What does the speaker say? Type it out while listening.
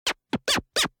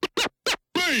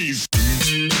noise.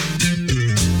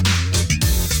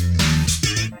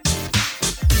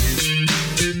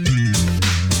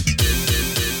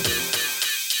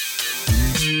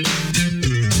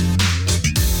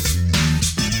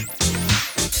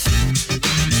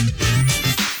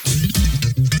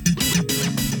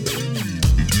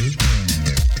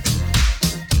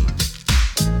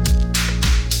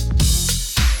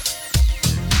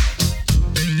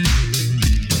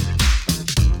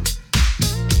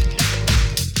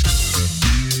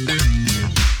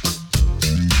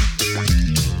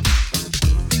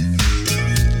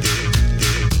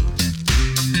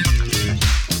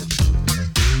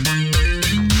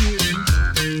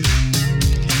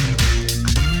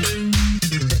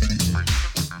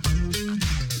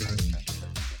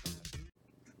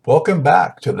 Welcome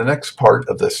back to the next part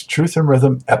of this Truth and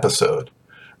Rhythm episode.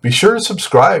 Be sure to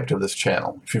subscribe to this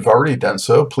channel. If you've already done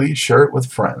so, please share it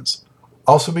with friends.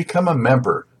 Also become a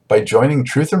member by joining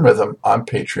Truth and Rhythm on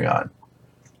Patreon,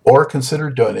 or consider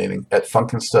donating at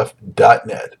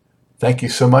funkinstuff.net. Thank you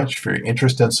so much for your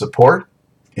interest and support.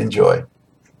 Enjoy.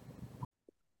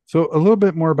 So a little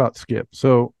bit more about Skip.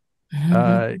 So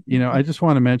I just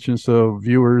want to mention so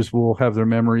viewers will have their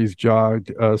memories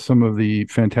jogged. Some of the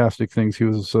fantastic things he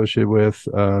was associated with,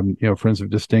 Friends of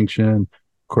Distinction,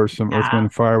 of course, some Earth, Wind,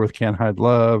 and Fire with Can't Hide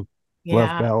Love,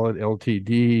 Love Ballad,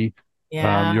 LTD. You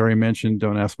already mentioned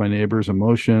Don't Ask My Neighbors,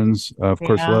 Emotions. Of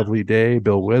course, Lovely Day,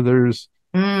 Bill Withers.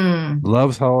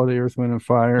 Loves Holiday, Earth, Wind, and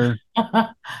Fire.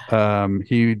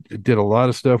 He did a lot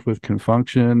of stuff with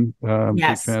Confunction.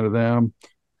 Big fan of them.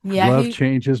 Love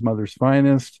Changes, Mother's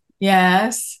Finest.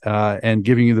 And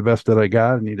Giving You the Best That I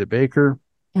Got, Anita Baker.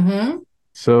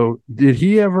 So did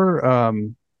he ever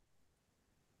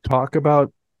talk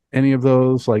about any of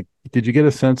those? Like, did you get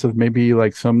a sense of maybe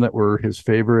like some that were his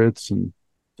favorites and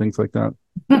things like that?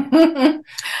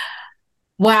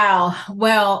 Wow.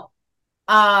 Well,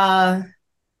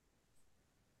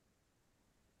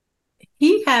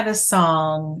 he had a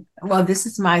song. Well, this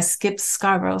is my Skip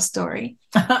Scarborough story.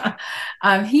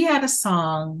 He had a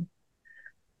song.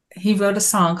 He wrote a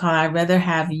song called I'd Rather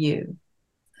Have You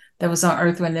that was on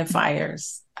Earth, Wind, and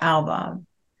Fire's album.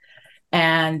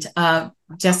 And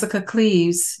Jessica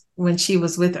Cleaves, when she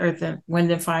was with Earth, Wind,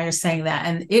 and Fire, sang that.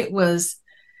 And it was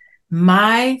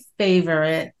my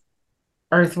favorite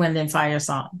Earth, Wind, and Fire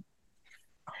song.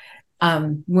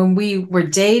 When we were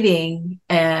dating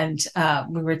and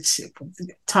we were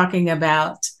talking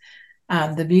about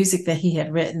the music that he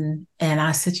had written. And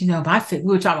I said, we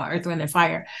were talking about Earth, Wind, and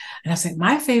Fire. And I said,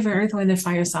 my favorite Earth, Wind, and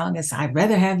Fire song is I'd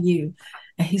Rather Have You.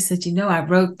 And he said, I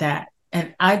wrote that.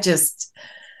 And I just,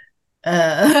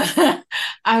 I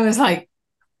was like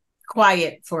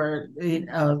quiet for,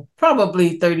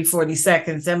 probably 30, 40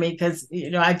 seconds. I mean, because,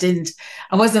 I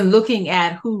wasn't looking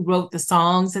at who wrote the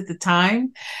songs at the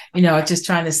time, just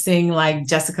trying to sing like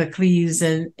Jessica Cleaves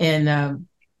on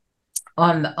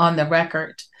the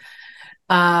record.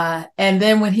 And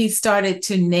then when he started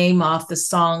to name off the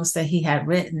songs that he had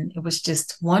written, it was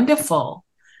just wonderful,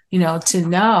 to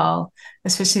know,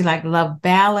 especially like Love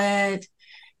Ballad.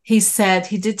 He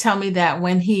did tell me that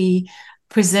when he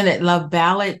presented Love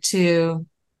Ballad to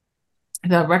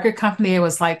the record company, it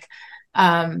was like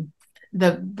the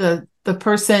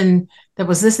person that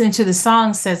was listening to the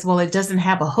song says, well, it doesn't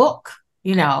have a hook,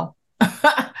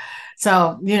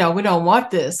 So, we don't want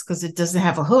this because it doesn't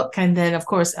have a hook. And then, of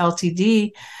course,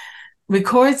 LTD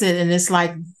records it and it's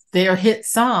like their hit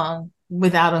song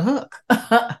without a hook.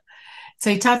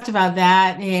 So he talked about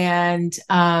that. And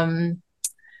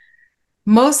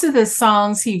most of the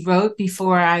songs he wrote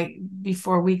before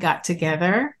we got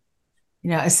together,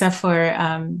 except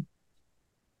for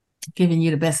Giving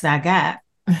You the Best I Got.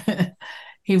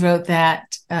 He wrote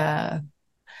that.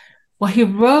 He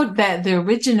wrote that the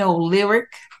original lyric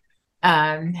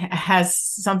has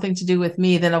something to do with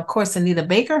me. Then, of course, Anita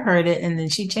Baker heard it, and then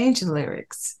she changed the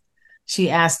lyrics.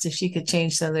 She asked if she could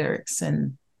change the lyrics,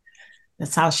 and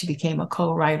that's how she became a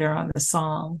co-writer on the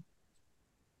song.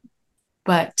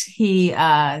 But he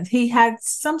had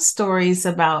some stories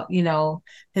about,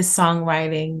 his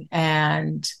songwriting,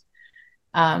 and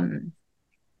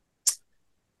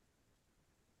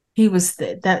he was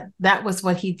that was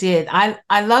what he did.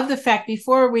 I love the fact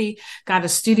before we got a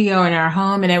studio in our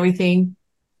home and everything,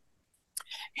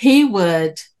 he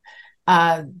would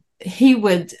call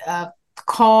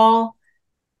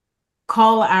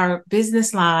our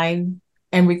business line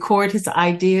and record his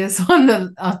ideas on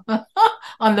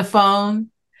the phone.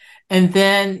 And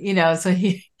then, so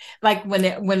he, like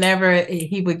whenever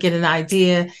he would get an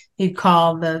idea, he'd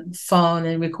call the phone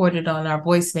and record it on our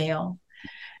voicemail.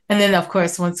 And then, of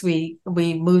course, once we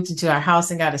moved into our house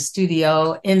and got a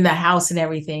studio in the house and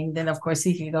everything, then of course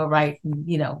he could go write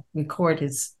and record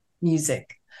his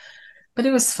music. But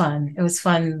it was fun. It was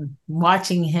fun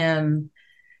watching him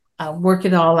work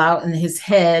it all out in his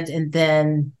head, and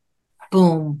then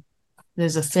boom,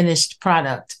 there's a finished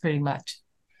product, pretty much.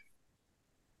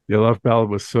 The Love Ballad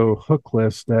was so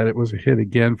hookless that it was a hit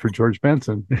again for George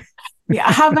Benson.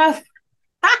 Yeah, how about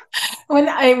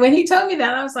when he told me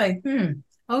that, I was like,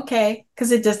 okay,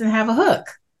 because it doesn't have a hook,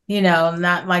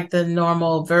 not like the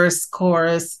normal verse,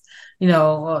 chorus,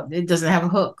 it doesn't have a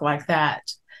hook like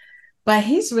that. But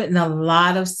he's written a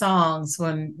lot of songs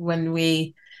when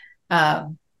we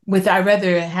with I'd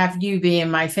Rather Have You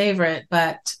being my favorite,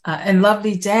 but and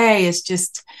Lovely Day is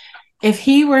just, if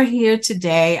he were here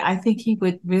today, I think he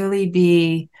would really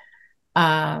be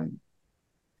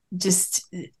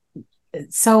just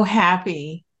so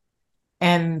happy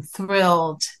and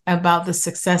thrilled about the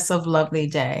success of Lovely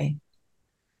Day.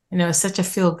 It's such a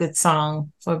feel good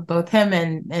song for both him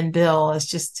and Bill. It's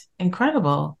just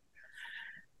incredible.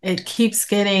 It keeps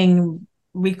getting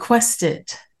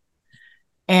requested.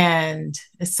 And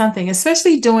it's something,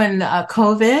 especially during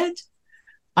COVID,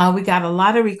 we got a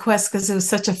lot of requests because it was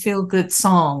such a feel good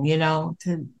song,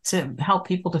 to help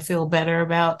people to feel better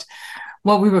about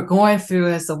what we were going through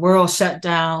as the world shut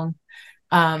down.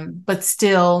 But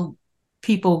still,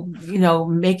 people,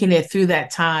 making it through that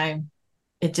time,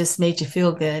 it just made you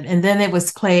feel good. And then it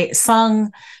was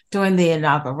sung during the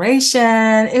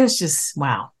inauguration. It was just,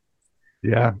 wow.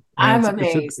 Yeah. I'm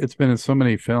amazed. It's been in so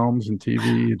many films and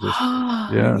TV. Just,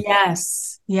 yeah.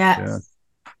 Yes. Yeah.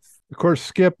 Of course,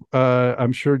 Skip,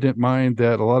 I'm sure didn't mind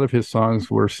that a lot of his songs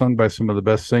were sung by some of the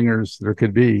best singers there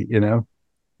could be, and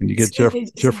you get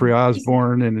Jeffrey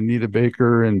Osborne and Anita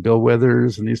Baker and Bill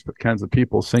Withers and these kinds of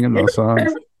people singing those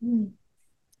songs.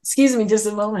 Excuse me just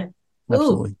a moment.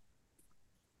 Absolutely.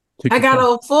 I got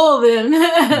all full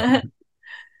then.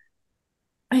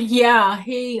 Yeah,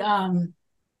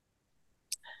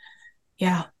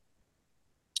 yeah,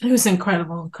 he was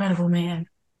incredible man.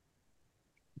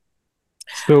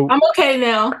 So I'm okay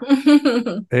now.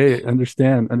 Hey,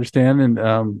 understand.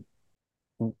 And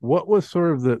what was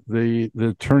sort of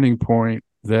the turning point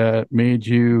that made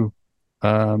you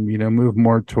move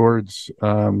more towards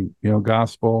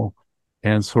gospel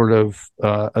and sort of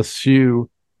eschew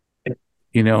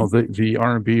the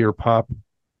R&B or pop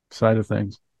side of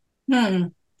things?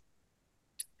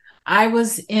 I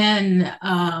was in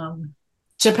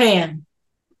Japan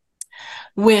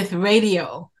with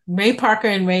Ray Parker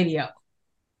and radio.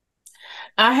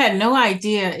 I had no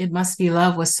idea It Must Be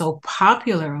Love was so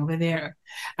popular over there.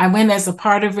 I went as a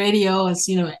part of radio as,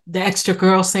 the extra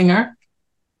girl singer.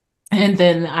 And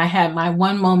then I had my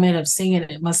one moment of singing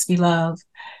It Must Be Love.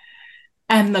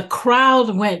 And the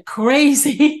crowd went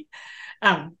crazy.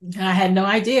 I had no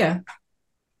idea.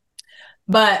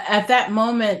 But at that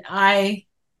moment, I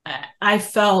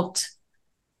felt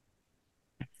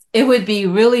it would be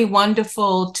really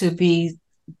wonderful to be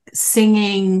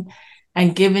singing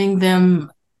and giving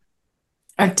them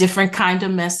a different kind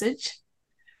of message,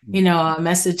 a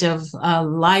message of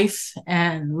life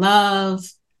and love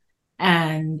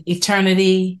and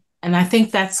eternity. And I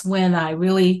think that's when I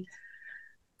really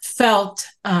felt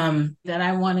that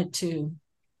I wanted to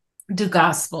do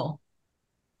gospel.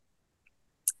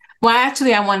 Well,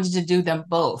 actually, I wanted to do them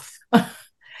both.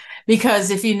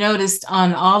 Because if you noticed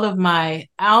on all of my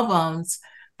albums,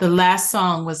 the last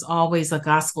song was always a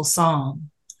gospel song.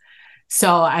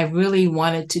 So I really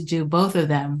wanted to do both of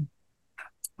them,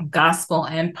 gospel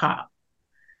and pop.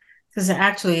 Because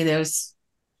actually it's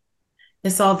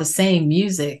all the same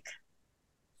music,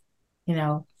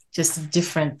 just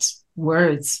different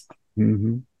words.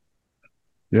 Mm-hmm.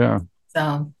 Yeah.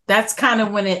 So that's kind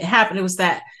of when it happened. It was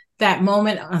that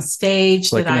moment on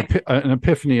stage, like an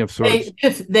epiphany of sorts.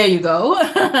 There you go.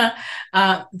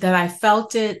 That I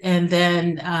felt it, and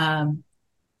then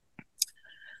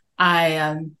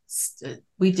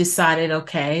we decided,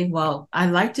 okay, well, I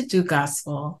like to do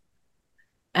gospel,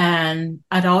 and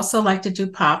I'd also like to do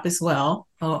pop as well,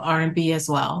 or R&B as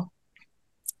well.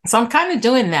 So I'm kind of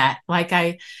doing that. Like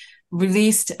I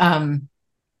released While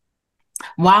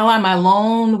I'm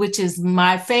Alone, which is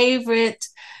my favorite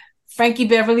Frankie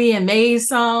Beverly and Maze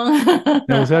song.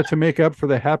 Now, was that to make up for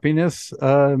the Happiness,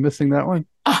 missing that one?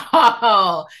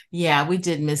 Oh, yeah, we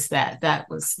did miss that. That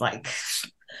was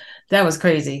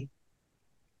crazy.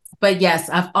 But yes,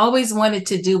 I've always wanted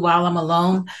to do While I'm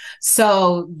Alone.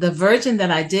 So the version that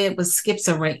I did was Skip's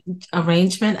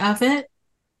arrangement of it.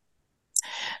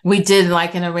 We did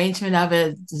like an arrangement of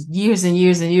it years and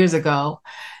years and years ago,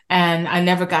 and I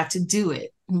never got to do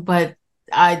it. But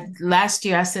I last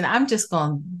year I said I'm just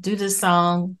gonna do this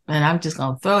song and I'm just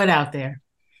gonna throw it out there.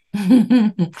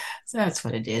 So that's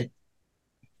what I did.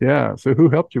 Yeah. So who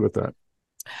helped you with that?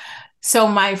 So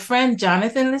my friend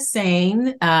Jonathan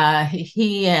Lassane,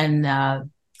 he and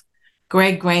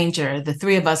Greg Granger, the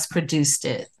three of us produced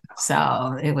it.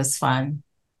 So it was fun.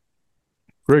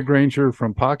 Greg Granger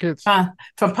from Pockets. From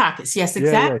Pockets, yes, Yeah, yeah.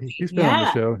 exactly. He's been on the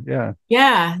Yeah, show. Yeah.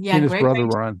 yeah, He yeah. and his Greg brother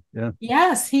Granger. were on. Yeah.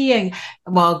 Yes, he and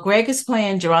well, Greg is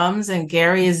playing drums and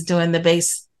Gary is doing the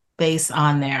bass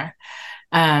on there.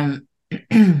 Um,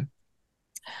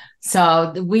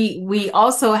 so we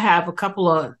also have a couple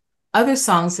of other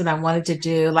songs that I wanted to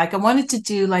do. Like I wanted to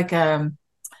do like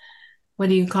what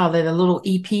do you call it, a little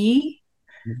EP,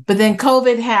 but then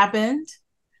COVID happened,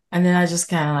 and then I just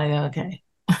kind of like okay.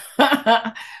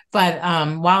 But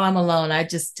while I'm alone, I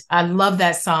love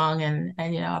that song and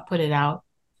I put it out.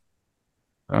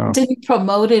 Oh, Didn't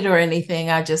promote it or anything.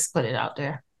 I just put it out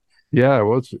there. yeah.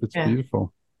 Well, it's Yeah.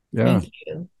 beautiful. Yeah. Thank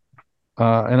you.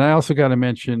 And I also got to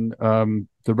mention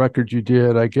the record you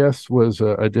did, I guess, was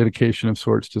a dedication of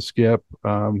sorts to Skip,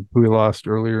 who we lost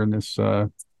earlier in this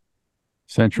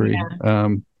century. Yeah.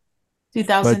 But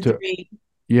 2003.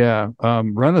 yeah,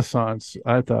 Renaissance,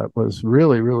 I thought was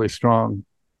really, really strong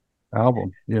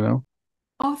album, you know?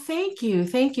 Oh, thank you.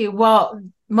 Thank you. Well,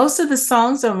 most of the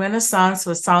songs on Renaissance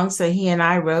were songs that he and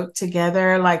I wrote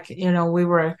together. Like, we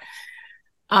were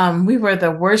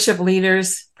the worship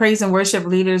leaders, praise and worship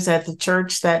leaders at the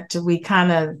church that we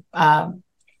kind of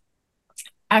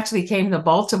actually came to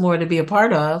Baltimore to be a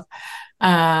part of.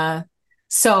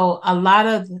 So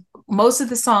most of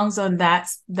the songs on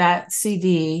that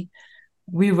CD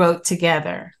we wrote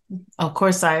together. Of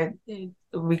course, I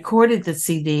recorded the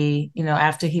CD,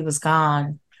 after he was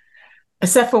gone.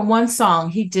 Except for one song,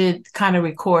 he did kind of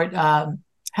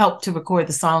help to record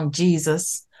the song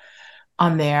Jesus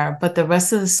on there, but the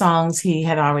rest of the songs he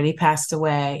had already passed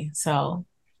away. So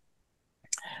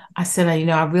I said,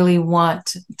 I really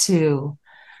want to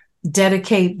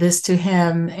dedicate this to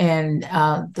him and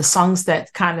the songs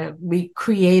that kind of we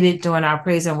created during our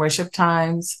praise and worship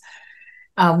times.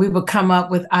 We would come up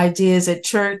with ideas at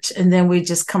church, and then we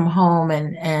just come home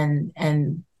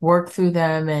and work through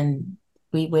them, and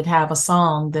we would have a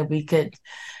song that we could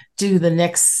do the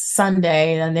next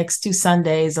Sunday, the next 2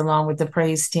 Sundays, along with the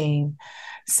praise team.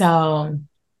 So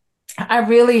I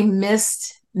really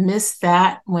missed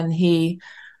that when he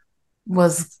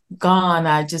was gone.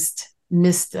 I just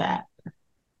missed that.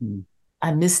 Mm.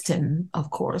 I missed him, of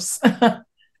course. Yeah.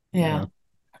 Yeah.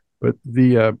 But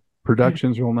the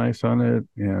production's real nice on it,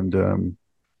 and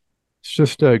it's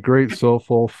just a great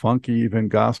soulful, funky, even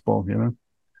gospel, you know?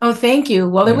 Oh, thank you.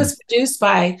 Well, it Yeah. was produced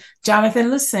by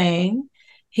Jonathan Lassane.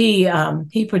 He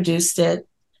produced it,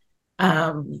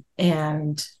 and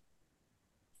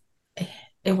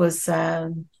it was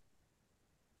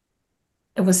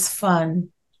fun.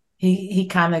 He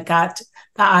kind of got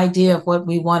the idea of what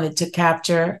we wanted to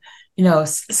capture.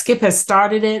 Skip has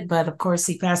started it, but of course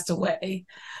he passed away.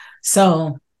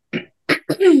 So,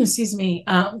 excuse me.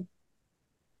 I'm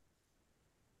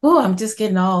just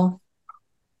getting all.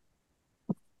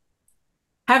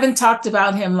 Haven't talked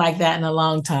about him like that in a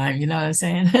long time. You know what I'm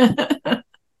saying?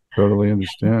 Totally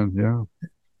understand. Yeah.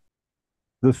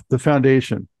 The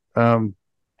foundation.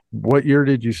 What year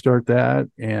did you start that,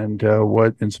 and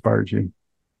what inspired you?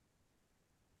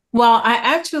 Well, I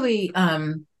actually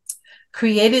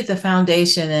created the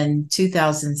foundation in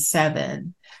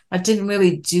 2007. I didn't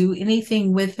really do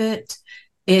anything with it.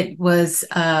 It was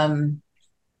I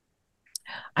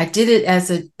did it as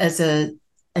an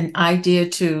idea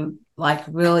to like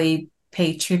really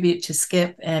pay tribute to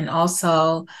Skip, and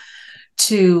also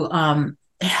to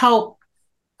help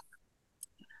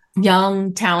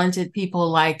young talented people.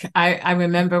 Like I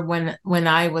remember when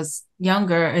I was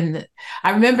younger, and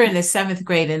I remember in the 7th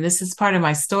grade, and this is part of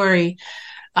my story.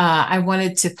 I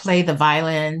wanted to play the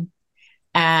violin,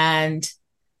 and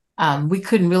we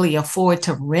couldn't really afford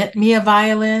to rent me a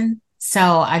violin,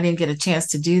 so I didn't get a chance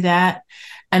to do that.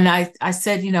 And I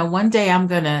said, one day I'm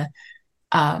gonna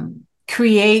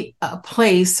create a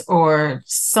place or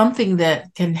something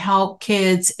that can help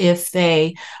kids if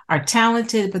they are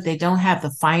talented, but they don't have the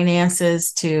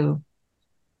finances to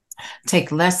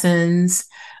take lessons,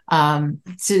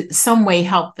 to some way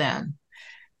help them.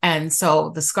 And so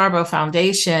the Scarborough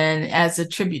Foundation, as a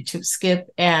tribute to Skip,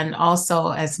 and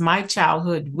also as my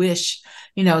childhood wish,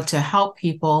 to help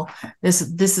people, this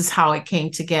is how it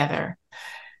came together.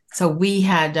 So we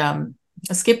had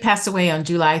Skip passed away on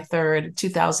July 3rd,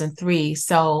 2003.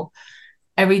 So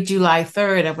every July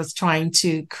 3rd, I was trying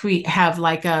to have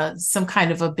like some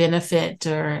kind of a benefit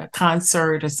or a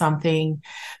concert or something.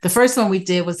 The first one we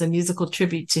did was a musical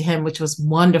tribute to him, which was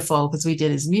wonderful because we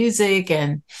did his music,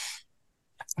 and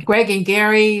Greg and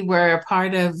Gary were a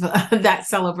part of that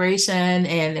celebration,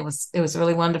 and it was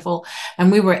really wonderful.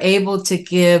 And we were able to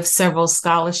give several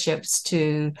scholarships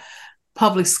to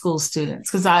public school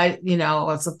students because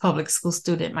was a public school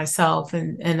student myself,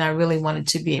 and I really wanted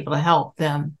to be able to help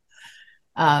them,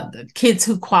 the kids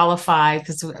who qualify,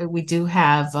 because we do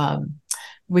have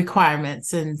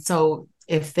requirements, and so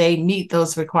if they meet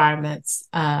those requirements,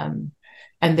 and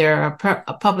they're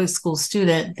a public school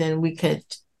student, then we could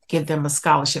give them a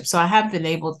scholarship. So I have been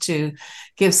able to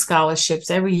give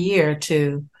scholarships every year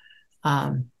to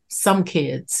some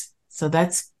kids. So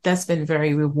that's been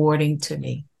very rewarding to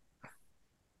me.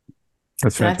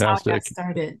 That's So that's how I got fantastic.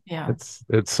 started. Yeah.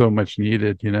 It's so much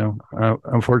needed,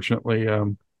 unfortunately,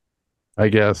 I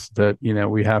guess that,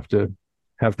 we have to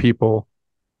have people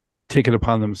take it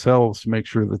upon themselves to make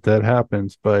sure that that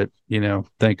happens. But,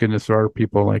 thank goodness there are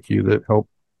people like you that help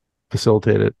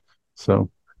facilitate it. So,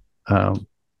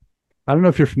 I don't know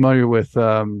if you're familiar with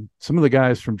some of the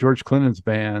guys from George Clinton's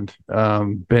band,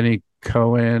 Benny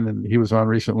Cohen, and he was on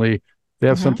recently. They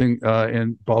have something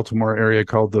in Baltimore area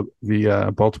called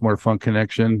the Baltimore Funk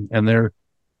Connection, and they're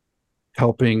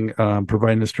helping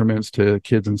provide instruments to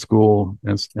kids in school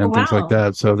and Oh, things like wow.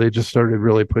 that. So they just started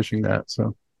really pushing that.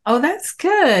 So Oh, that's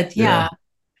good. yeah,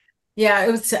 Yeah.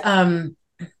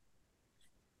 Yeah,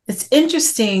 it's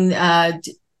interesting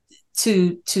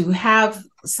to have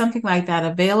something like that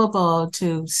available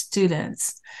to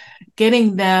students,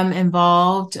 getting them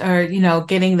involved, or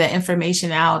getting the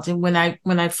information out. And when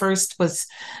I first was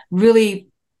really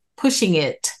pushing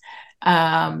it,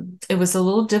 it was a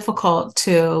little difficult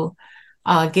to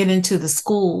get into the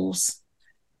schools,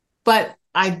 but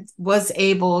I was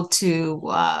able to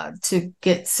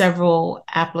get several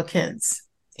applicants,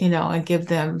 and give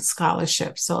them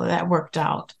scholarships. So that worked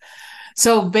out.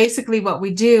 So basically, what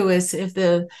we do is, if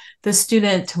the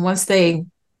student, once they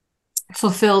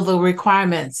fulfill the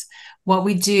requirements, what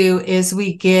we do is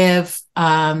we give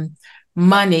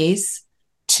monies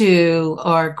to,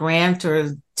 or grant,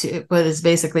 or to, what is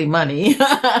basically money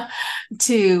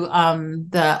to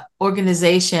the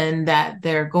organization that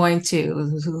they're going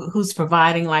to, who's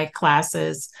providing like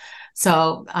classes.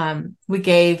 So we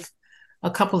gave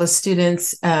a couple of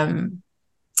students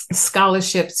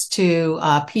scholarships to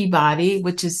Peabody,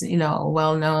 which is, a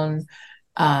well-known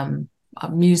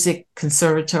music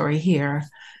conservatory here,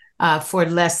 for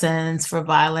lessons, for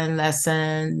violin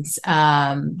lessons.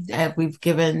 And we've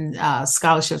given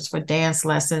scholarships for dance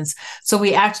lessons. So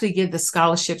we actually give the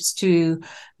scholarships to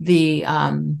the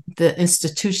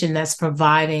institution that's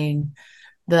providing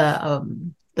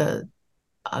the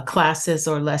classes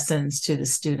or lessons to the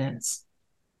students.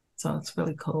 So it's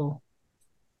really cool.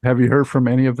 have you heard from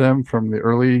any of them from the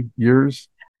early years?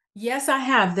 Yes, I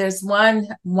have. There's one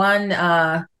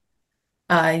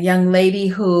young lady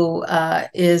who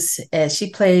is she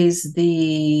plays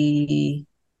the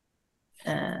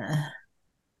uh,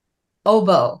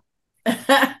 oboe,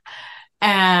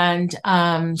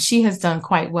 and she has done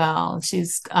quite well.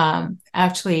 She's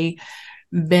actually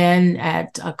been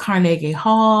at Carnegie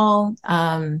Hall.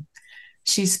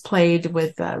 She's played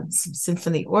with some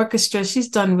symphony orchestra. She's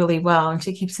done really well, and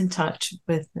she keeps in touch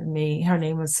with me. Her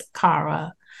name is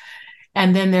Cara.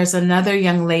 And then there's another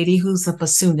young lady who's a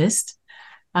bassoonist,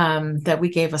 that we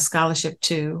gave a scholarship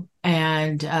to.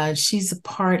 And she's a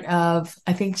part of,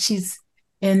 I think she's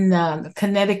in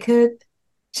Connecticut.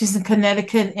 She's in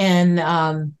Connecticut, in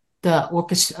the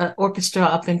orchestra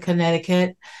up in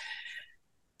Connecticut.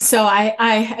 So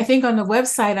I think on the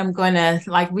website, I'm going to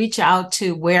like reach out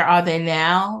to where are they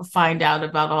now, find out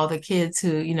about all the kids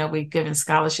who, we've given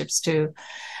scholarships to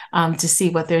see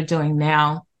what they're doing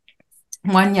now.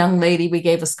 One young lady we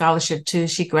gave a scholarship to,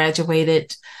 she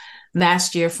graduated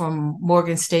last year from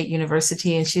Morgan State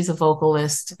University, and she's a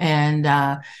vocalist. And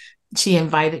she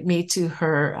invited me to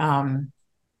her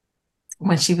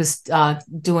when she was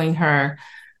doing her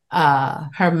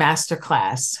master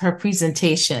class, her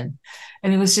presentation.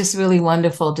 And it was just really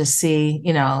wonderful to see,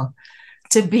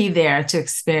 to be there, to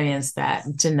experience that,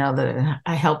 and to know that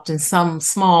I helped in some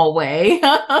small way.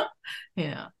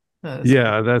 Yeah.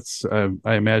 Yeah, that's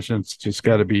I imagine it's just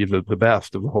got to be the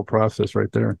best of the whole process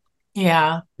right there.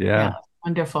 Yeah. Yeah. Yeah.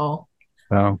 Wonderful.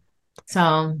 Uh,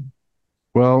 So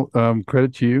well,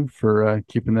 credit to you for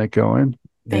keeping that going.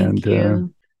 thank And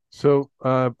you. so,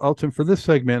 Alton, for this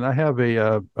segment, I have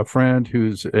a friend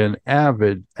who's an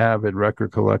avid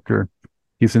record collector.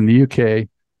 He's in the UK,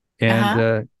 and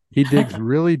Uh-huh. he digs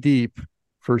really deep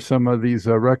for some of these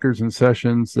records and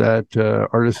sessions that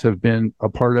artists have been a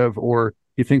part of, or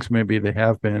he thinks maybe they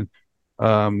have been.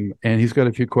 And he's got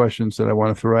a few questions that I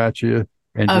want to throw at you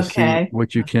and just see Okay.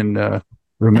 what you can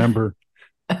remember.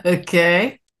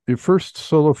 Okay. Your first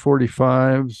solo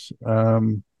 45s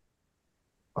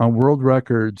on world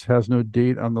records has no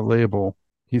date on the label.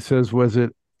 He says, was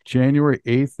it January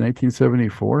 8th,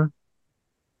 1974?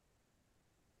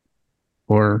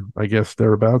 Or I guess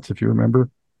thereabouts, if you remember.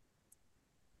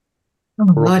 Oh,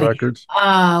 World Lordy. records.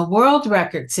 World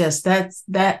records. Yes, that's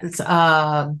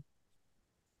uh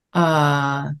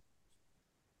I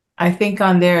think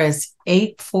on there is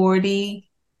 840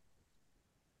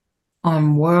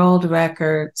 on world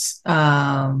records.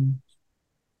 Um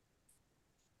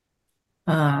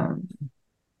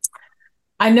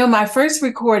I know my first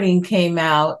recording came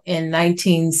out in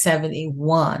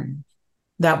 1971.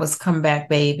 That was Come Back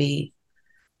Baby.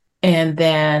 And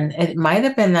then it might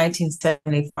have been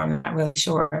 1974. I'm not really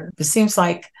sure. It seems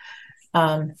like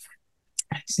um,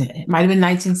 it might have been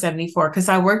 1974 because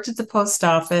I worked at the post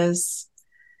office.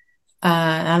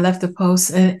 I left the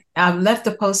post. I left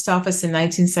the post office in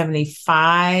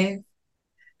 1975.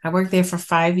 I worked there for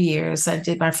 5 years. I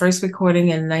did my first recording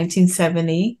in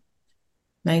 1970,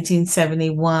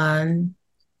 1971,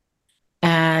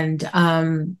 and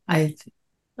well,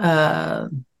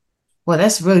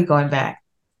 that's really going back.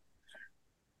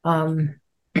 I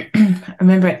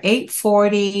remember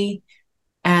 840,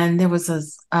 and there was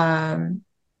I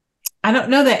don't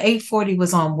know that 840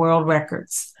 was on world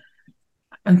records.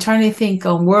 I'm trying to think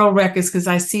on world records because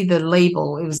I see the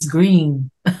label. It was green.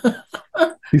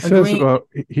 He A says green.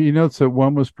 he notes that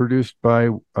one was produced by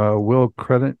Will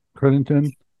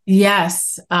Credington.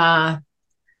 Yes. That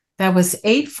was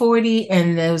 840,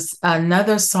 and there's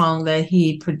another song that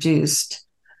he produced.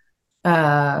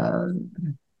 Uh,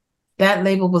 that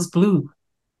label was blue.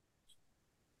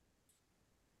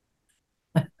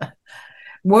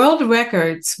 World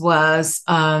Records was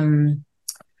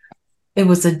it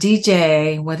was a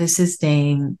DJ, what is his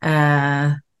name?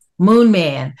 Moon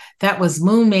Man. That was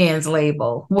Moon Man's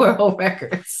label, World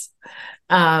Records.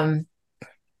 Um,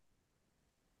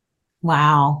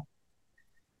 wow.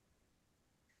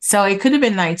 So it could have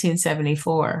been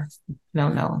 1974. No,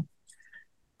 no.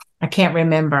 I can't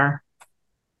remember.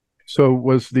 So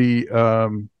was the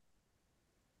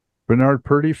Bernard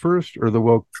Purdie first or the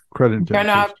Will Credington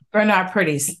first?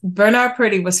 Bernard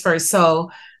Purdie was first. So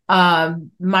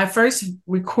my first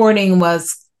recording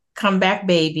was Come Back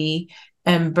Baby,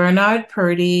 and Bernard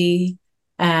Purdie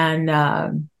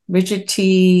and Richard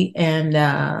T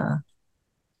and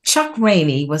Chuck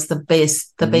Rainey was the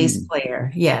bass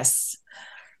player. Yes.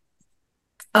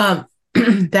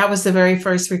 That was the very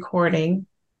first recording.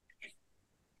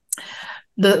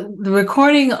 The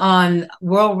recording on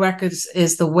World Records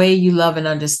is The Way You Love and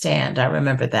Understand. I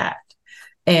remember that.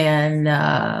 And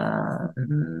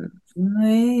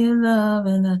Way You Love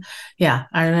and yeah,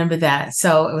 I remember that.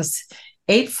 So it was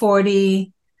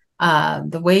 840,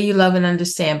 The Way You Love and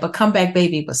Understand, but Come Back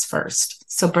Baby was first.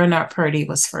 So Bernard Purdie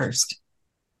was first.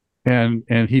 And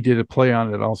he did a play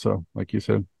on it also, like you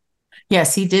said.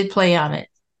 Yes, he did play on it.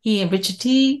 He and Richard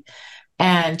T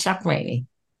and Chuck Rainey.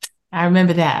 I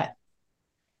remember that.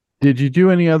 Did you do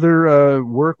any other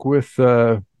work with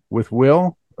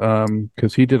Will?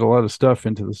 Because he did a lot of stuff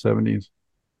into the 70s.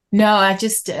 No, I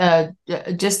just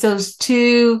those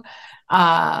two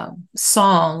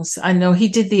songs. I know he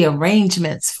did the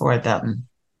arrangements for them.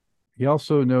 He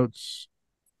also notes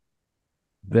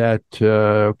that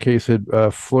okay, said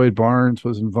Floyd Barnes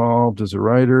was involved as a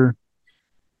writer.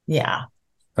 Yeah.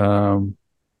 Um,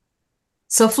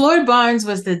 So Floyd Barnes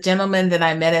was the gentleman that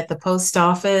I met at the post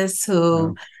office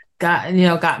who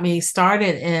got me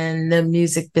started in the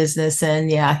music business.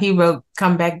 And yeah, he wrote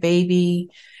Come Back Baby.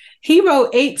 He wrote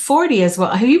 840 as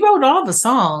well. He wrote all the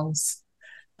songs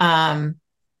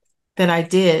that I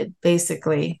did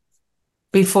basically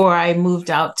before I moved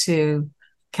out to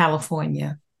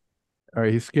California. all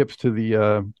right, he skips to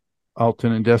the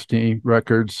Alton and Destiny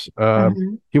records.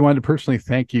 Mhm. He wanted to personally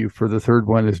thank you for the third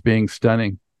one as being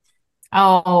stunning.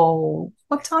 Oh,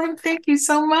 well, Tom, thank you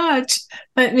so much.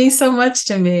 That means so much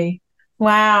to me.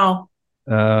 Wow.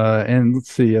 And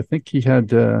let's see, I think he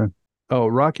had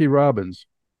Rocky Robbins.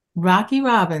 Rocky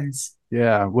Robbins.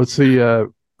 Yeah, what's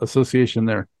the association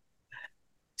there?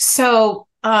 So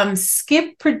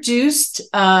Skip produced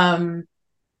one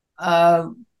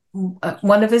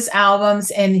of his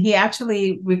albums, and he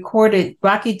actually recorded.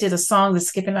 Rocky did a song that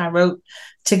Skip and I wrote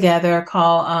together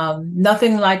called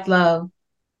 "Nothing Like Love."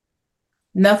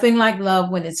 Nothing like love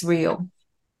when it's real.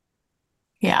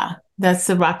 Yeah, That's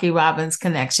the Rocky Robbins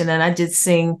connection. And I did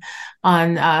sing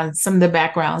on some of the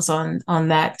backgrounds on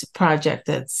that project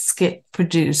that Skip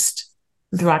produced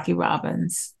with Rocky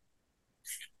Robbins.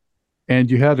 And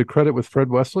you had a credit with Fred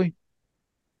Wesley?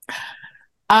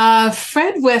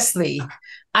 Fred Wesley.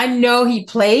 I know he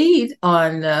played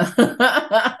on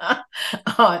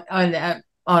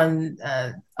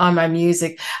on my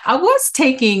music. I was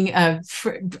taking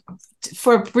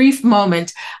for a brief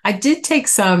moment. I did take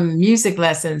some music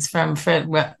lessons from Fred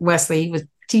Wesley. He was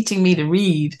teaching me to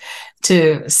read,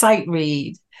 to sight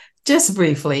read, just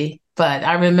briefly. But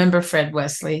I remember Fred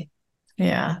Wesley.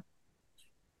 Yeah.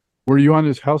 Were you on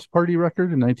his House Party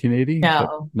record in 1980?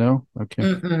 No. No? Okay.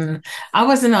 Mm-mm. I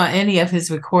wasn't on any of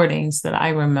his recordings that I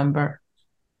remember.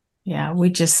 Yeah, we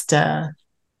just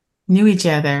knew each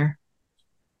other.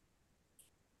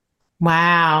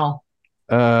 Wow.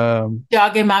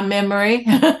 Jogging my memory.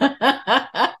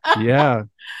 Yeah.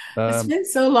 It's been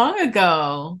so long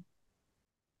ago.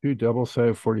 Two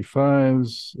double-sided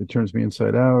 45s. It Turns Me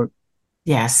Inside Out.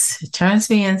 Yes, it turns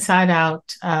me inside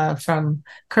out from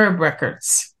Curb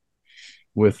Records.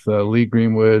 With Lee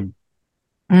Greenwood.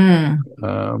 A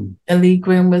Lee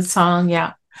Greenwood song,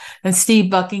 yeah. And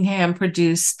Steve Buckingham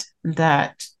produced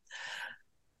that.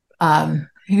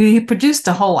 He produced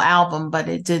a whole album, but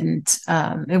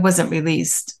it wasn't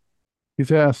released.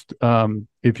 He's asked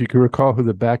if you could recall who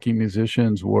the backing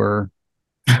musicians were,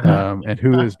 and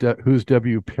who's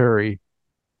W. Perry.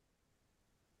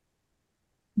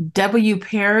 W.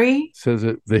 Perry? Says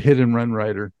it, the hit and run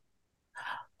writer.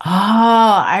 Oh,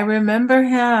 I remember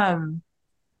him.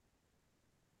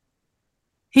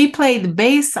 He played the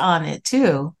bass on it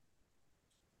too.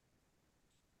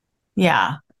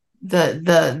 Yeah.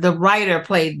 The writer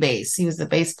played bass. He was the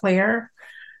bass player.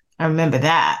 I remember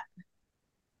that.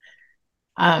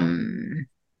 Um,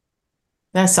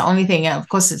 that's the only thing. Of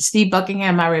course, it's Steve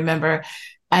Buckingham, I remember.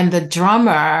 And the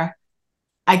drummer,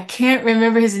 I can't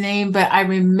remember his name, but I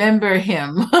remember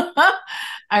him.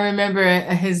 I remember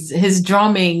his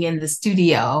drumming in the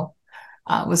studio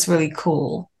was really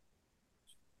cool.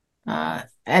 And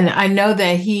I know that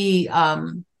I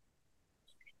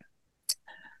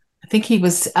think he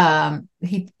was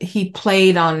he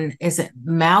played on, is it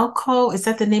Malco? Is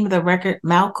that the name of the record?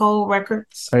 Malco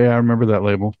Records? Oh, yeah, I remember that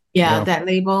label. Yeah, that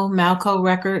label, Malco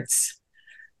Records.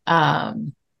 Yeah.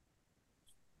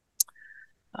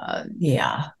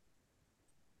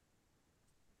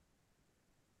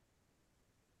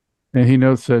 And he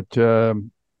notes that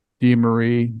Dee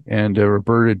Marie and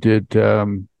Roberta did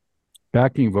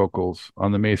backing vocals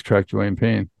on the Mace track Joy and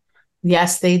Pain.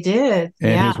 Yes, they did.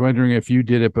 And yeah. he's wondering if you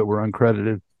did it, but were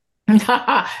uncredited.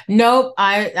 Nope,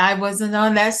 I wasn't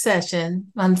on that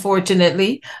session,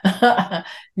 unfortunately.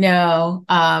 No.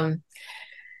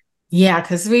 Yeah,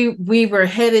 because we were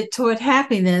headed toward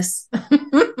happiness.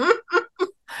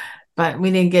 But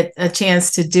we didn't get a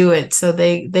chance to do it. So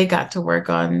they got to work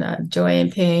on Joy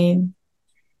and Pain.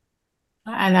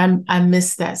 And I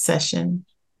missed that session.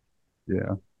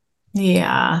 Yeah.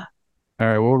 Yeah. All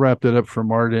right, we'll wrap that up for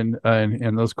Martin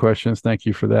and those questions. Thank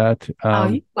you for that.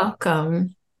 You're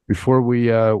welcome. Before we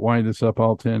wind this up,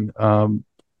 Alton,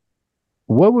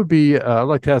 what would be, I'd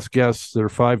like to ask guests, there are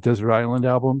 5 Desert Island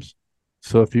albums.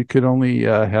 So if you could only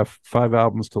have 5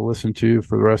 albums to listen to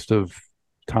for the rest of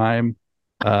time,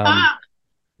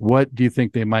 what do you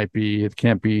think they might be? It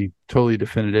can't be totally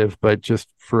definitive, but just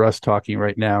for us talking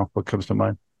right now, what comes to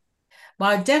mind?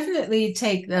 Well, I definitely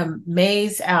take the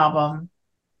Maze album,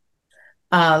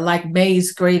 like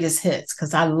Maze Greatest Hits,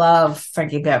 because I love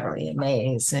Frankie Beverly and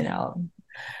Maze,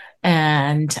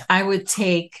 And I would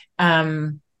take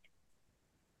my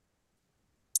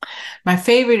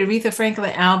favorite Aretha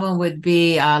Franklin album would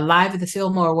be Live at the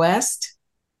Fillmore West.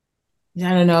 I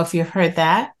don't know if you've heard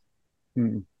that.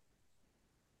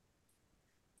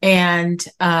 And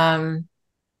I'm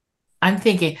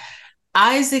thinking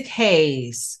Isaac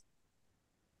Hayes,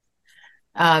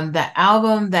 the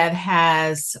album that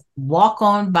has Walk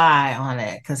On By on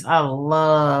it, because I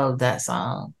love that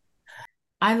song.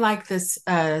 I like this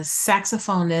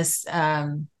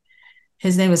saxophonist.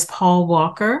 His name is Paul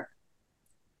Walker.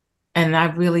 And I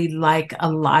really like a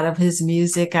lot of his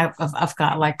music. I've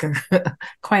got like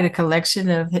quite a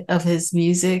collection of his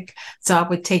music. So I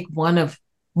would take one of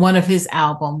his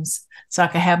albums so I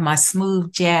could have my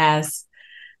smooth jazz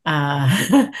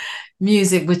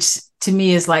music, which to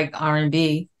me is like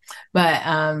R&B. But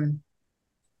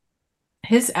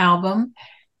his album,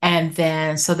 and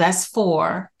then so that's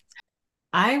 4.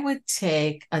 I would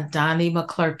take a Donnie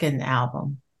McClurkin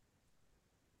album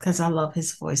because I love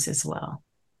his voice as well.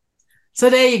 So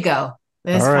there you go.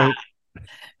 There's All right. 5.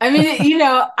 I mean,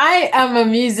 I am a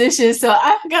musician, so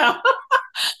I'm going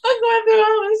through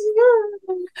all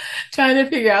this, trying to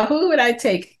figure out who would I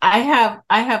take. I have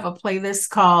a playlist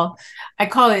I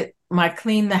call it my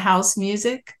clean the house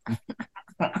music.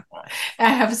 I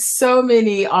have so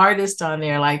many artists on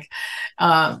there. Like,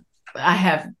 I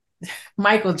have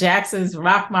Michael Jackson's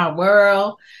 "Rock My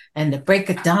World" and "The Break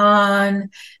of Dawn,"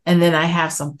 and then I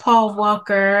have some Paul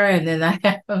Walker, and then I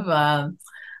have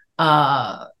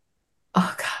uh,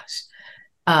 oh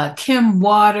gosh, Kim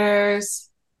Waters.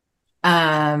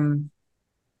 Um,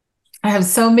 I have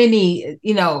so many,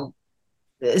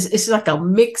 it's like a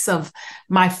mix of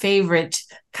my favorite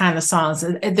kind of songs.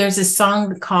 There's a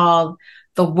song called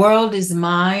 "The World Is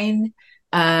Mine."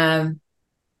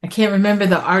 I can't remember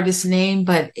the artist's name,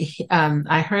 but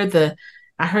I heard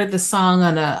the song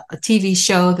on a TV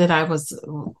show that I was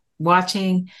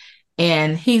watching,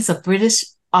 and he's a British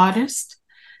artist,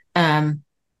 um,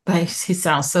 but he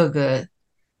sounds so good.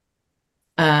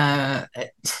 Uh,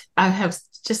 I have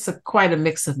just quite a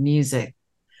mix of music,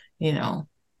 you know,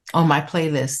 on my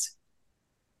playlist.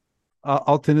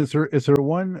 Alton, is there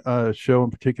one show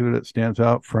in particular that stands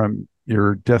out from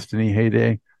your Destiny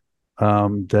heyday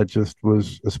that just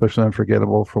was especially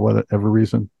unforgettable for whatever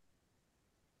reason?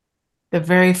 The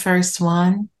very first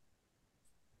one,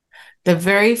 the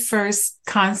very first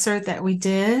concert that we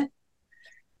did,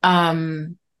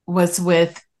 was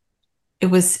with it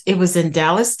was in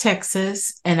Dallas,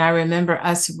 Texas, and I remember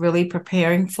us really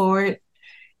preparing for it.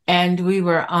 And we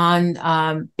were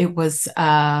on it was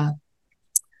let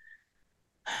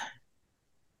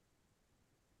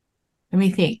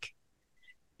me think.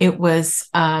 It was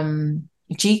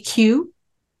GQ,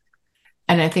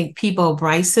 and I think Peebo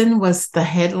Bryson was the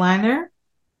headliner.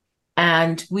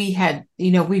 And we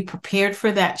prepared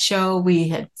for that show. We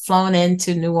had flown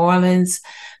into New Orleans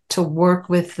to work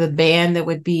with the band that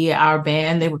would be our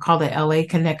band. They would call the LA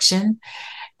Connection.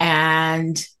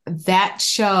 And that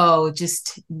show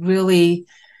just really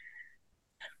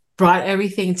brought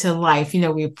everything to life.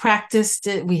 We practiced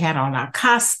it. We had on our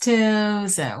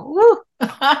costumes and woo,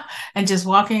 and just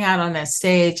walking out on that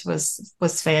stage was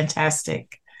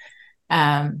fantastic.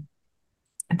 Um,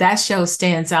 that show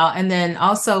stands out. And then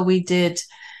also we did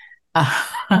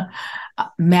uh,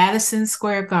 Madison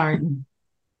Square Garden.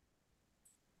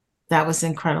 That was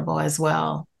incredible as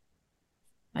well.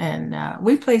 And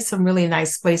we played some really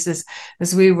nice places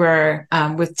as we were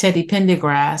with Teddy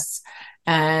Pendergrass.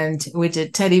 And we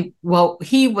did Teddy, well,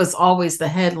 he was always the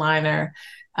headliner,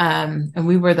 and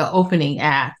we were the opening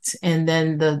act. And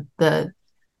then the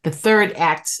third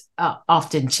act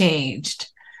often changed.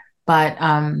 But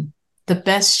the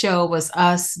best show was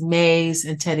us, Maze,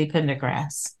 and Teddy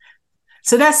Pendergrass.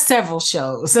 So that's several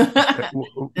shows. So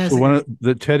one of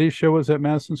the Teddy show was at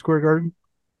Madison Square Garden.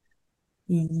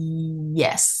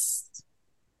 Yes.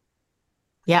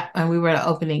 Yeah, and we were the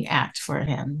opening act for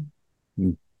him.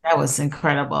 Hmm. That was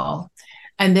incredible.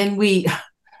 And then we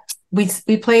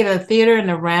played a theater in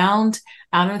the Round.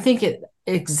 I don't think it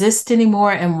exists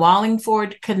anymore in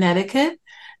Wallingford, Connecticut.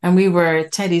 And we were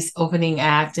Teddy's opening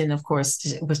act, and of course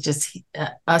it was just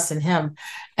us and him.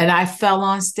 And I fell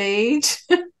on stage.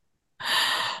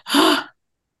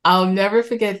 I'll never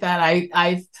forget that.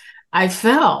 I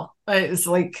fell. It was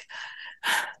like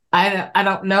I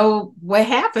don't know what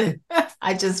happened.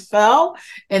 I just fell,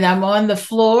 and I'm on the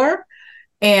floor,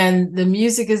 and the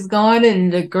music is going,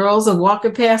 and the girls are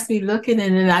walking past me looking,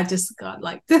 and then I just got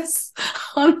like this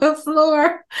on the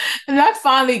floor. And I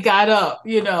finally got up.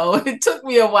 It took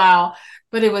me a while,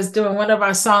 but it was during one of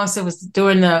our songs. It was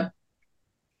during the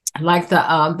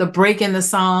break in the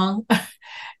song.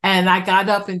 And I got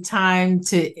up in time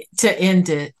to end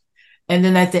it. And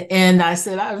then at the end, I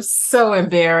said, I was so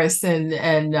embarrassed. And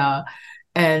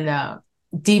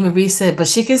Dee Marie said, but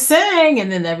she can sing.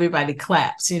 And then everybody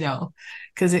claps,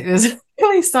 because it was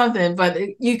really something. But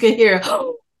you could hear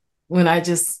when I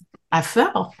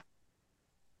fell.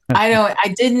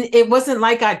 I didn't, it wasn't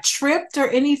like I tripped or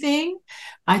anything.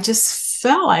 I just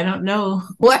fell. I don't know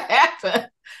what happened.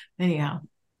 Anyhow,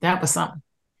 that was something.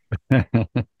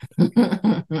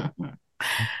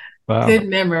 Wow. Good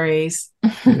memories.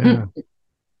 Yeah.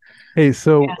 Hey,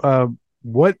 so Yeah.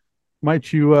 what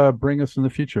might you bring us in the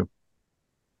future?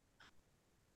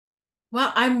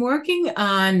 Well, I'm working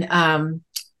on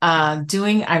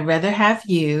doing I'd Rather Have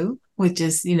You, which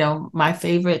is, my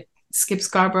favorite Skip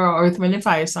Scarborough Earth, Wind and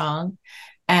Fire song,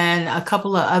 and a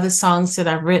couple of other songs that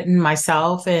I've written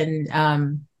myself,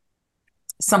 and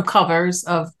some covers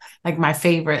of like my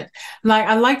favorite. Like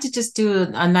I like to just do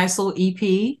a nice little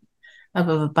EP of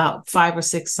about 5 or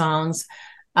 6 songs.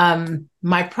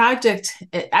 My project,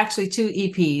 actually 2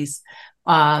 EPs.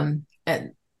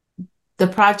 the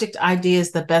project idea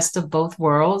is the best of both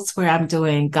worlds, where I'm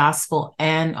doing gospel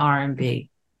and R&B.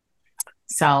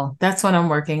 So that's what I'm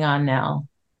working on now.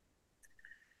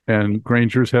 And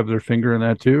Grangers have their finger in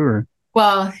that too, or?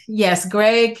 Well, yes,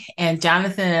 Greg and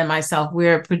Jonathan and myself,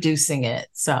 we're producing it.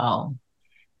 So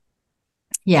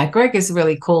yeah, Greg is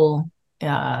really cool,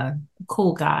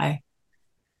 cool guy.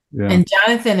 Yeah. And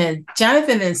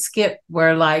Jonathan and Skip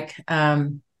were like, uh,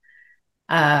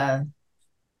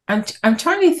 I'm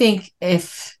trying to think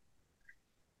if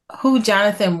who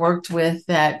Jonathan worked with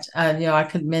that I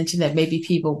could mention that maybe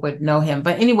people would know him.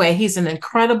 But anyway, he's an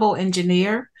incredible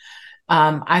engineer.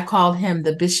 I called him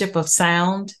the Bishop of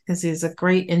Sound because he's a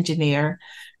great engineer.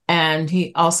 And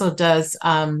he also does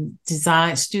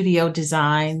design, studio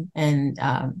design, and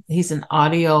he's an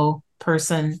audio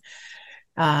person.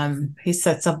 He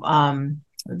sets up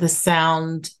the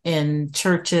sound in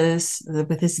churches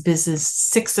with his business.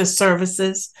 Sixer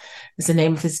Services is the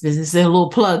name of his business. There's a little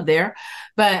plug there,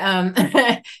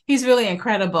 but he's really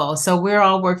incredible. So we're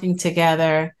all working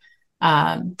together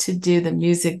to do the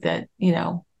music that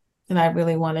that I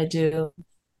really want to do.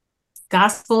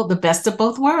 Gospel, the best of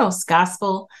both worlds,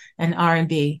 gospel and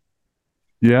R&B.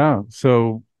 Yeah.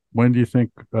 So when do you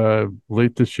think,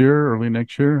 late this year, early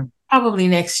next year? Probably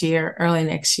next year, early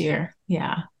next year.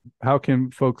 Yeah. How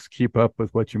can folks keep up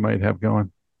with what you might have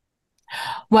going?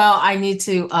 Well, I need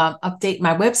to update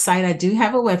my website. I do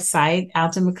have a website,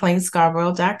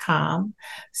 altonmcclainscarborough.com.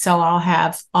 So I'll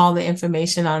have all the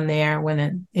information on there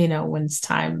when it's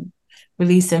time,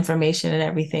 release information and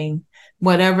everything.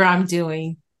 Whatever I'm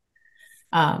doing,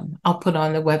 I'll put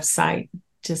on the website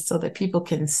just so that people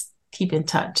can keep in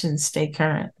touch and stay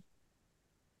current.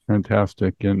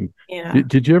 Fantastic. And Yeah.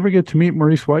 did you ever get to meet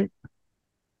Maurice White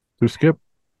through Skip?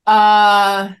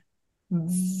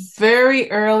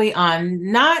 Very early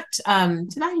on. Not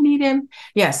did I meet him?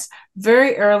 Yes,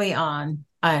 very early on.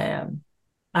 I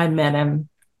met him,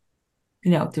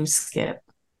 through Skip.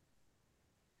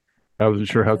 I wasn't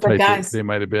sure how But the tight guys, they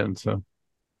might have been. So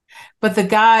but the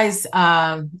guys,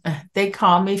 they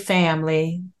call me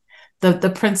family.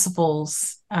 The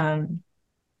principals, uh,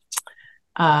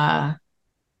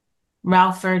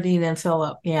 Ralph, Ferdinand, and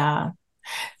Philip. Yeah,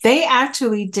 they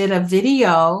actually did a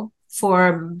video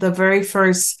for the very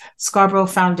first Scarborough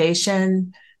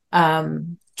Foundation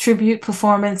tribute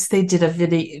performance. They did a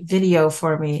video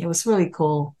for me. It was really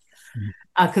cool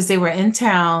because they were in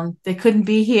town. They couldn't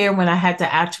be here when I had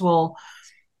the actual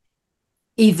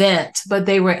event, but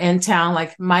they were in town.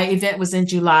 Like my event was in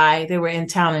July. They were in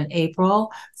town in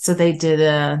April. So they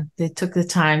took the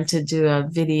time to do a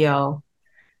video.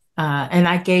 And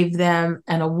I gave them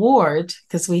an award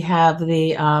because we have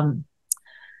the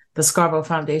Scarborough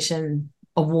Foundation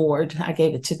Award. I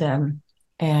gave it to them,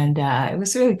 and it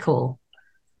was really cool.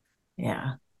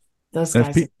 Yeah, those if,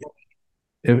 guys. pe-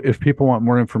 if people want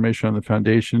more information on the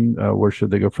foundation, where should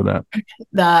they go for that?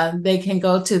 They can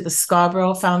go to the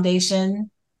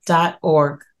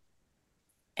scarboroughfoundation.org,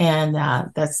 and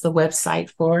that's the website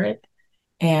for it,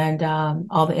 and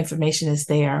all the information is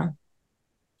there.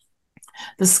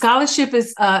 The scholarship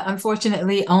is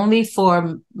unfortunately only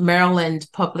for Maryland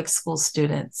public school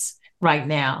students right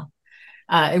now.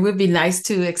 It would be nice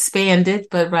to expand it,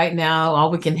 but right now all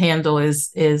we can handle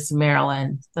is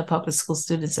Maryland, the public school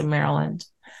students in Maryland.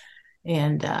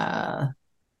 And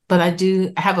but I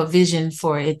do have a vision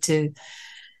for it to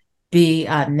be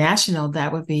national.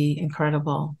 That would be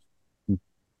incredible.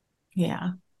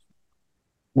 Yeah.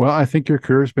 Well, I think your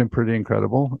career has been pretty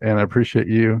incredible, and I appreciate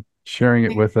you sharing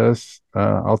it with us.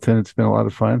 Alton, it's been a lot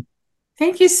of fun.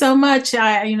 Thank you so much.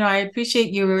 I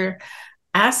appreciate you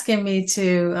asking me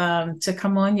to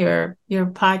come on your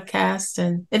podcast,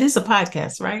 and it is a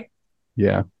podcast, right?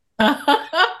 Yeah.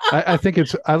 I think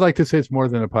I like to say it's more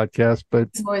than a podcast, but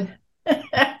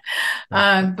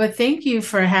but thank you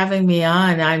for having me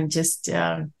on. I'm just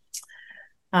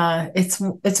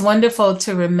it's wonderful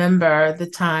to remember the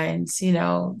times,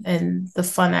 and the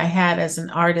fun I had as an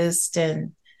artist,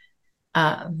 and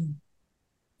I'm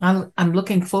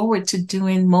looking forward to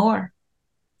doing more.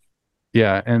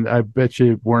 Yeah, and I bet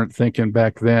you weren't thinking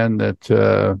back then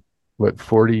that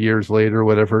 40 years later,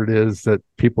 whatever it is, that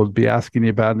people would be asking you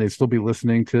about, and they'd still be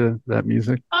listening to that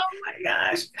music. Oh my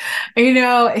gosh.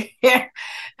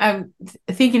 I'm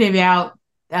thinking about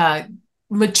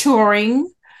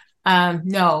maturing.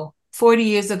 No, 40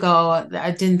 years ago,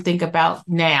 I didn't think about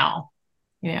now,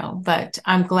 but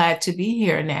I'm glad to be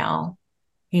here now,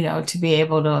 to be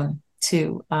able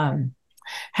to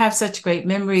have such great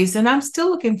memories. And I'm still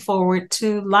looking forward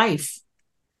to life.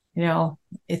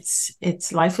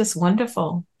 It's life is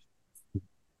wonderful.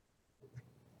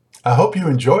 I hope you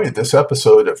enjoyed this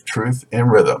episode of Truth in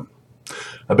Rhythm.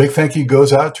 A big thank you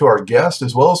goes out to our guest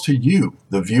as well as to you,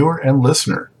 the viewer and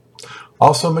listener.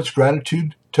 Also, much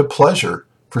gratitude to Pleasure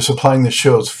for supplying the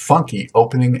show's funky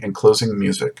opening and closing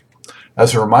music.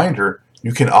 As a reminder,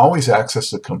 you can always access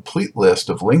the complete list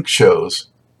of linked shows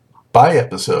by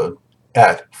episode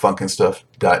at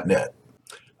funkandstuff.net.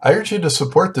 I urge you to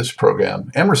support this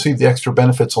program and receive the extra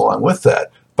benefits along with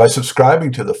that by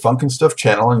subscribing to the Funk and Stuff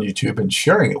channel on YouTube and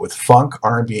sharing it with funk,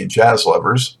 R&B, and jazz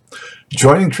lovers,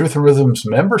 joining Truth and Rhythm's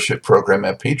membership program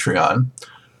at Patreon,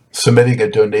 submitting a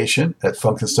donation at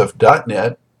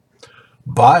funkandstuff.net,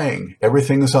 buying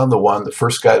Everything is on the One, the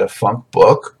First Guide to Funk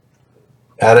book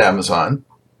at Amazon,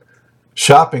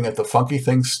 shopping at the Funky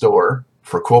Things store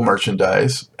for cool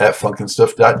merchandise at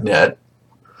funkandstuff.net,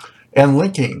 and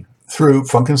linking through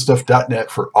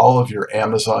funkandstuff.net for all of your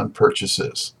Amazon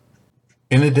purchases.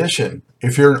 In addition,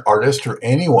 if you're an artist or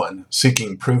anyone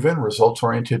seeking proven,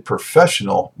 results-oriented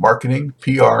professional marketing,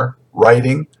 PR,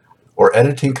 writing, or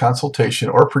editing consultation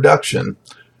or production,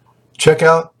 check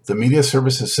out the media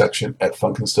services section at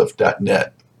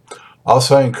funkandstuff.net.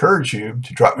 Also, I encourage you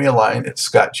to drop me a line at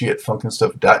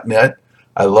scottg@funkandstuff.net.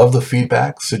 I love the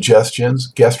feedback, suggestions,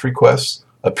 guest requests,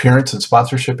 appearance and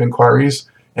sponsorship inquiries,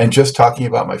 and just talking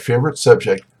about my favorite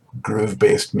subject,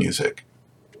 groove-based music.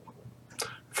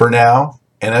 For now,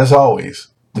 and as always,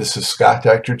 this is Scott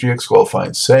Dr. GX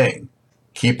Goldfine saying,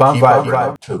 keep on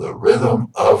vibing to the rhythm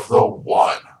of the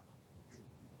one.